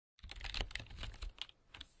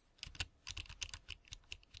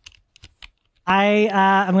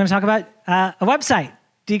I'm going to talk about a website,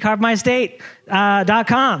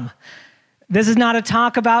 decarbmystate.com. This is not a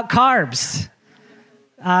talk about carbs.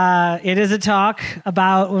 It is a talk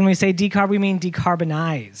about, when we say decarb, we mean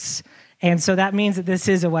decarbonize. And so that means that this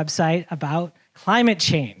is a website about climate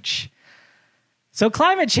change. So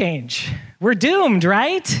climate change, we're doomed,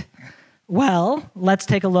 right? Well, let's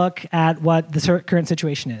take a look at what the current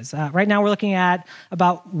situation is. Right now, we're looking at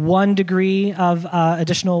about 1 degree of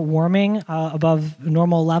additional warming above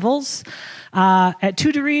normal levels. At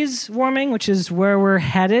 2 degrees warming, which is where we're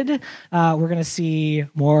headed, we're going to see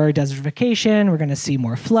more desertification. We're going to see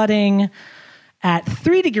more flooding. At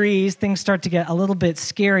 3 degrees, things start to get a little bit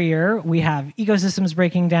scarier. We have ecosystems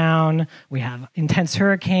breaking down. We have intense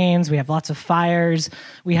hurricanes. We have lots of fires.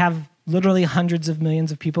 We have literally hundreds of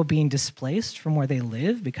millions of people being displaced from where they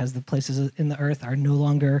live because the places in the earth are no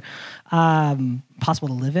longer possible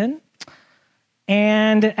to live in.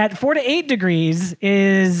 And at 4 to 8 degrees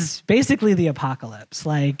is basically the apocalypse,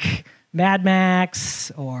 like Mad Max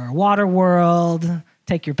or Waterworld,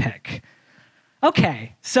 take your pick.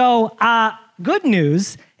 Okay, so good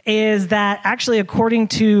news is that actually, according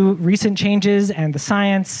to recent changes and the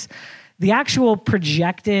science, the actual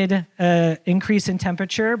projected increase in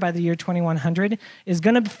temperature by the year 2100 is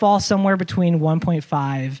going to fall somewhere between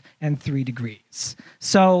 1.5 and 3 degrees.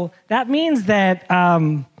 So that means that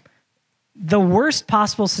the worst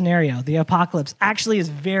possible scenario, the apocalypse, actually is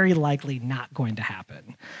very likely not going to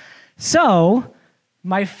happen. So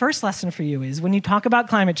my first lesson for you is when you talk about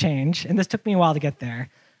climate change, and this took me a while to get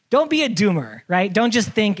there, don't be a doomer, right? Don't just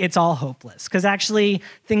think it's all hopeless, because actually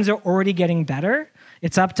things are already getting better.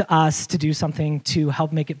 It's up to us to do something to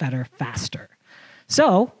help make it better faster.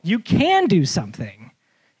 So you can do something,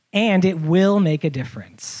 and it will make a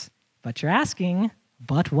difference. But you're asking,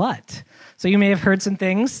 but what? So you may have heard some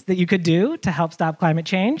things that you could do to help stop climate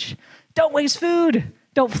change. Don't waste food.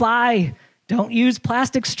 Don't fly. Don't use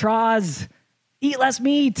plastic straws. Eat less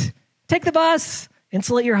meat. Take the bus.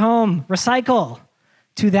 Insulate your home. Recycle.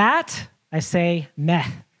 To that, I say meh.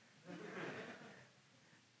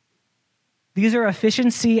 These are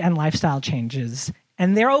efficiency and lifestyle changes,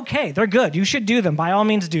 and they're okay. They're good. You should do them. By all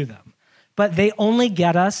means, do them. But they only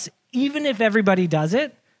get us, even if everybody does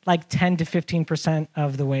it, like 10 to 15%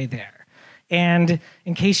 of the way there. And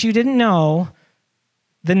in case you didn't know,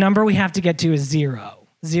 the number we have to get to is zero.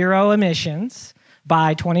 Zero emissions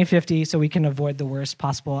by 2050 so we can avoid the worst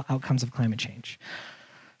possible outcomes of climate change.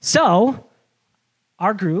 So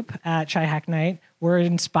our group at Chai Hack Night were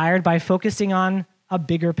inspired by focusing on a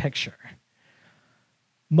bigger picture.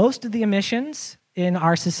 Most of the emissions in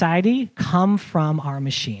our society come from our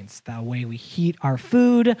machines, the way we heat our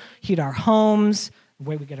food, heat our homes, the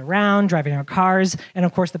way we get around, driving our cars, and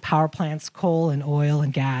of course the power plants, coal and oil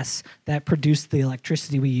and gas that produce the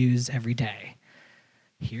electricity we use every day.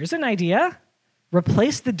 Here's an idea.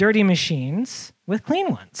 Replace the dirty machines with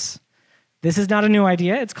clean ones. This is not a new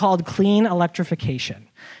idea. It's called clean electrification.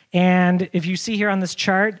 And if you see here on this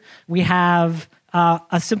chart, we have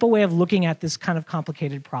a simple way of looking at this kind of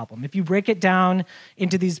complicated problem. If you break it down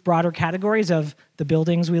into these broader categories of the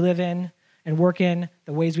buildings we live in and work in,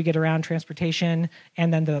 the ways we get around transportation,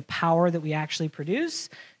 and then the power that we actually produce,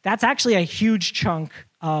 that's actually a huge chunk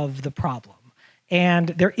of the problem. And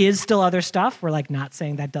there is still other stuff. We're like not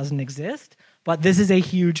saying that doesn't exist, but this is a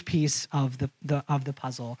huge piece of the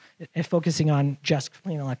puzzle, focusing on just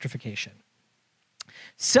clean electrification.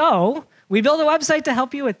 So we built a website to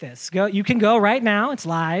help you with this. You can go right now, it's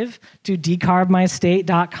live, to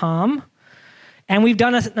decarbmystate.com. And we've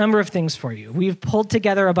done a number of things for you. We've pulled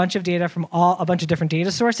together a bunch of data from a bunch of different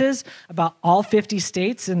data sources about all 50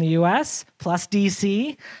 states in the US, plus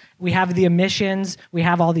DC. We have the emissions, we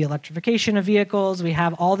have all the electrification of vehicles, we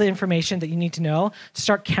have all the information that you need to know to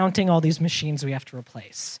start counting all these machines we have to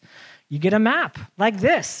replace. You get a map like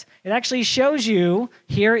this. It actually shows you,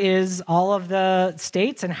 here is all of the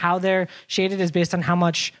states and how they're shaded is based on how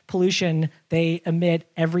much pollution they emit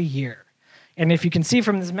every year. And if you can see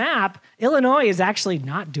from this map, Illinois is actually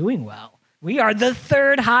not doing well. We are the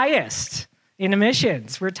 3rd highest in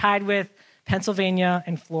emissions. We're tied with Pennsylvania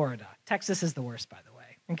and Florida. Texas is the worst, by the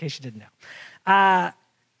way, in case you didn't know.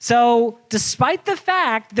 So despite the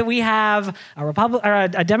fact that we have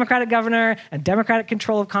a Democratic governor and Democratic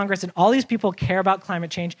control of Congress and all these people care about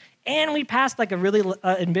climate change, and we passed like a really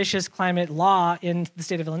ambitious climate law in the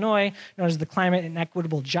state of Illinois, known as the Climate and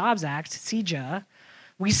Equitable Jobs Act, CEJA,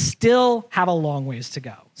 we still have a long ways to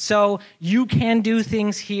go. So you can do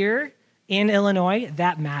things here in Illinois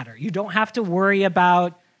that matter. You don't have to worry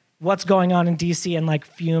about what's going on in DC and like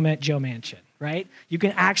fume at Joe Manchin, right? You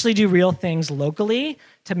can actually do real things locally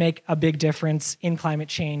to make a big difference in climate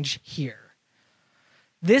change here.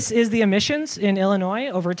 This is the emissions in Illinois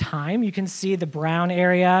over time. You can see the brown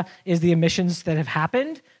area is the emissions that have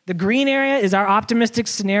happened. The green area is our optimistic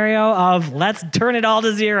scenario of let's turn it all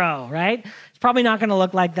to zero, right? It's probably not going to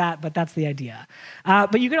look like that, but that's the idea.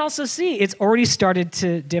 But you can also see it's already started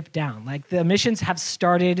to dip down. Like the emissions have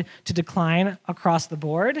started to decline across the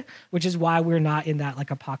board, which is why we're not in that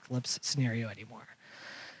like apocalypse scenario anymore.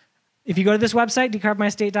 If you go to this website,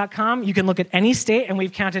 decarbmystate.com, you can look at any state, and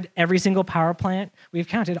we've counted every single power plant. We've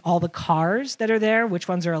counted all the cars that are there, which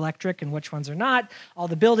ones are electric and which ones are not, all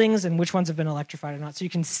the buildings and which ones have been electrified or not. So you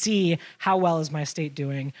can see how well is my state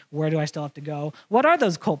doing, where do I still have to go, what are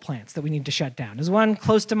those coal plants that we need to shut down? Is one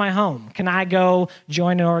close to my home? Can I go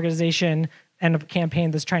join an organization and a campaign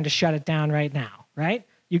that's trying to shut it down right now, right?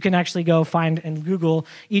 You can actually go find and Google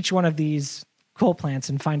each one of these coal plants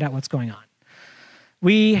and find out what's going on.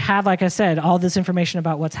 We have, like I said, all this information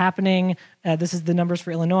about what's happening. This is the numbers for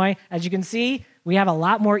Illinois. As you can see, we have a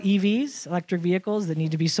lot more EVs, electric vehicles, that need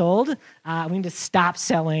to be sold. We need to stop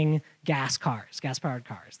selling gas-powered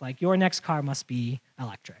cars. Like your next car must be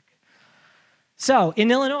electric. So in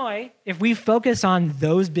Illinois, if we focus on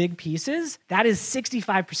those big pieces, that is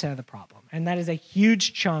 65% of the problem. And that is a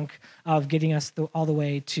huge chunk of getting us all the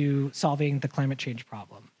way to solving the climate change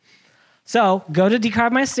problem. So go to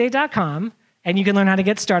decarbmystate.com. And you can learn how to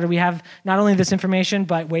get started. We have not only this information,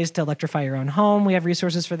 but ways to electrify your own home. We have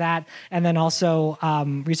resources for that. And then also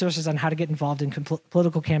resources on how to get involved in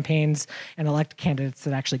political campaigns and elect candidates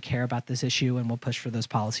that actually care about this issue and will push for those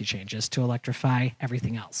policy changes to electrify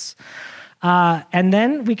everything else. And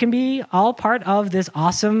then we can be all part of this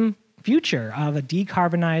awesome future of a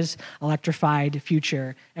decarbonized, electrified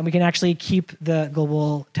future. And we can actually keep the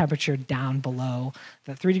global temperature down below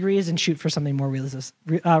the 3 degrees and shoot for something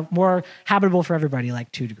more habitable for everybody,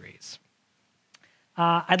 like 2 degrees.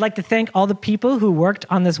 I'd like to thank all the people who worked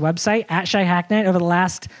on this website at Shy Hacknight over the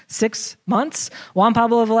last 6 months. Juan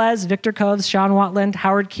Pablo Velez, Victor Coves, Sean Watland,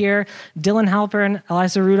 Howard Keir, Dylan Halpern,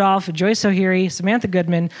 Elisa Rudolph, Joyce O'Heary, Samantha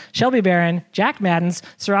Goodman, Shelby Barron, Jack Maddens,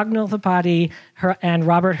 Saragnal Thapati, and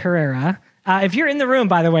Robert Herrera. If you're in the room,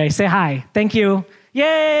 by the way, say hi. Thank you.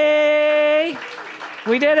 Yay!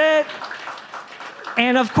 We did it.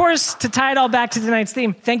 And of course, to tie it all back to tonight's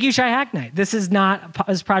theme, thank you, Shy Hacknight.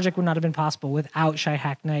 This project would not have been possible without Shy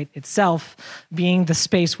Hacknight itself being the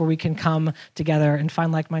space where we can come together and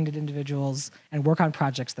find like-minded individuals and work on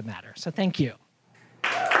projects that matter. So thank you.